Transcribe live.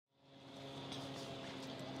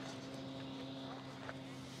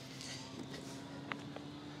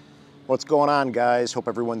What's going on, guys? Hope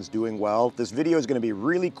everyone's doing well. This video is going to be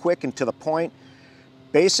really quick and to the point.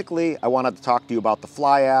 Basically, I wanted to talk to you about the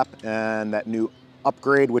Fly app and that new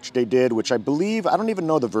upgrade which they did, which I believe, I don't even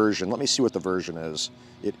know the version. Let me see what the version is.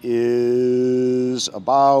 It is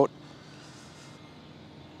about,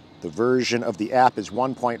 the version of the app is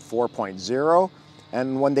 1.4.0.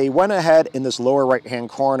 And when they went ahead in this lower right-hand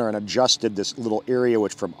corner and adjusted this little area,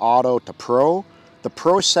 which from auto to pro, the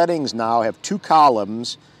pro settings now have two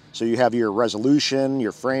columns. So you have your resolution,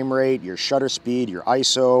 your frame rate, your shutter speed, your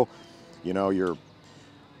ISO, you know, your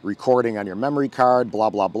recording on your memory card, blah,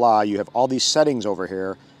 blah, blah. You have all these settings over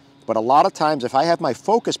here. But a lot of times if I have my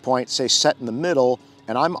focus point, say, set in the middle,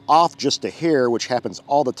 and I'm off just a hair, which happens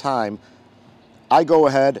all the time, I go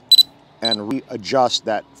ahead and readjust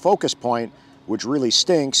that focus point, which really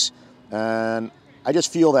stinks. And I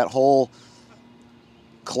just feel that whole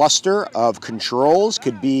cluster of controls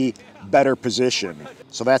could be better positioned.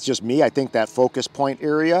 So that's just me. I think that focus point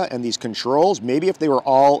area and these controls, maybe if they were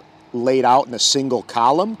all laid out in a single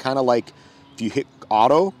column, kind of like if you hit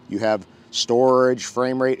auto, you have storage,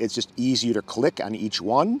 frame rate, it's just easier to click on each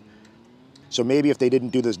one. So maybe if they didn't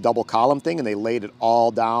do this double column thing and they laid it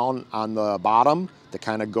all down on the bottom to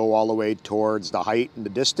kind of go all the way towards the height and the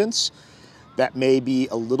distance, that may be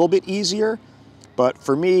a little bit easier. But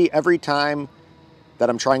for me, every time that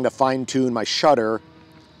I'm trying to fine tune my shutter,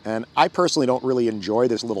 and I personally don't really enjoy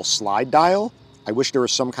this little slide dial. I wish there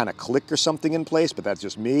was some kind of click or something in place, but that's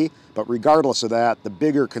just me. But regardless of that, the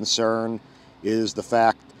bigger concern is the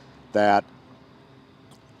fact that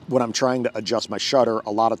when I'm trying to adjust my shutter, a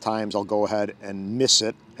lot of times I'll go ahead and miss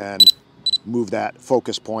it and move that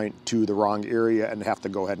focus point to the wrong area and have to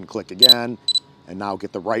go ahead and click again and now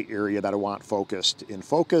get the right area that I want focused in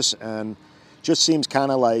focus. And just seems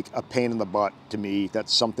kind of like a pain in the butt to me.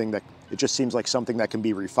 That's something that, it just seems like something that can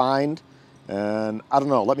be refined. And I don't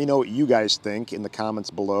know, let me know what you guys think in the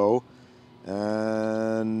comments below.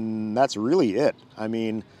 And that's really it. I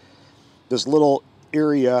mean, this little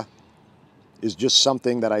area is just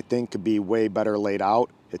something that I think could be way better laid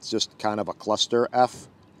out. It's just kind of a cluster F,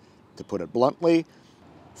 to put it bluntly.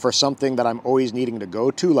 For something that I'm always needing to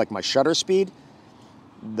go to, like my shutter speed,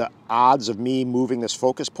 the odds of me moving this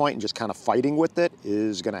focus point and just kind of fighting with it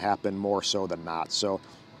is going to happen more so than not. So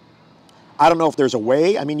I don't know if there's a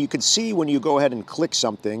way. I mean, you can see when you go ahead and click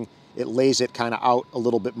something, it lays it kind of out a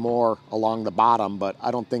little bit more along the bottom, but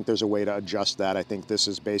I don't think there's a way to adjust that. I think this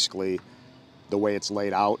is basically the way it's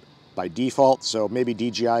laid out by default. So maybe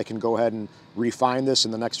DJI can go ahead and refine this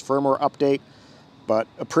in the next firmware update. But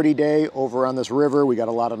a pretty day over on this river. We got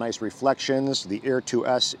a lot of nice reflections. The Air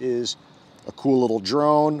 2S is a cool little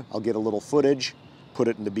drone. I'll get a little footage, put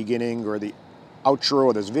it in the beginning or the outro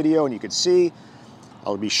of this video, and you can see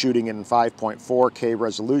I'll be shooting in 5.4K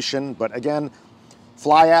resolution. But again,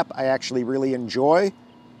 Fly app I actually really enjoy,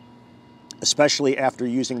 especially after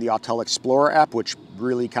using the Hotel Explorer app, which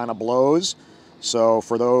really kind of blows. So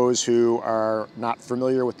for those who are not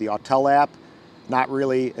familiar with the Hotel app, not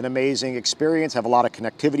really an amazing experience, have a lot of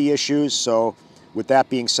connectivity issues. So with that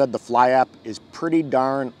being said, the Fly app is pretty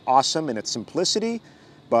darn awesome in its simplicity,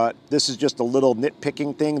 but this is just a little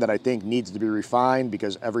nitpicking thing that I think needs to be refined,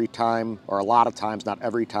 because every time, or a lot of times, not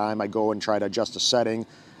every time, I go and try to adjust a setting,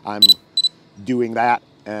 I'm doing that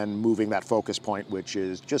and moving that focus point, which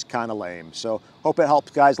is just kind of lame. So hope it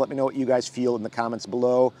helps, guys. Let me know what you guys feel in the comments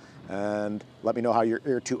below, and let me know how your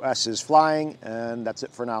Air 2S is flying, and that's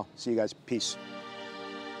it for now. See you guys. Peace.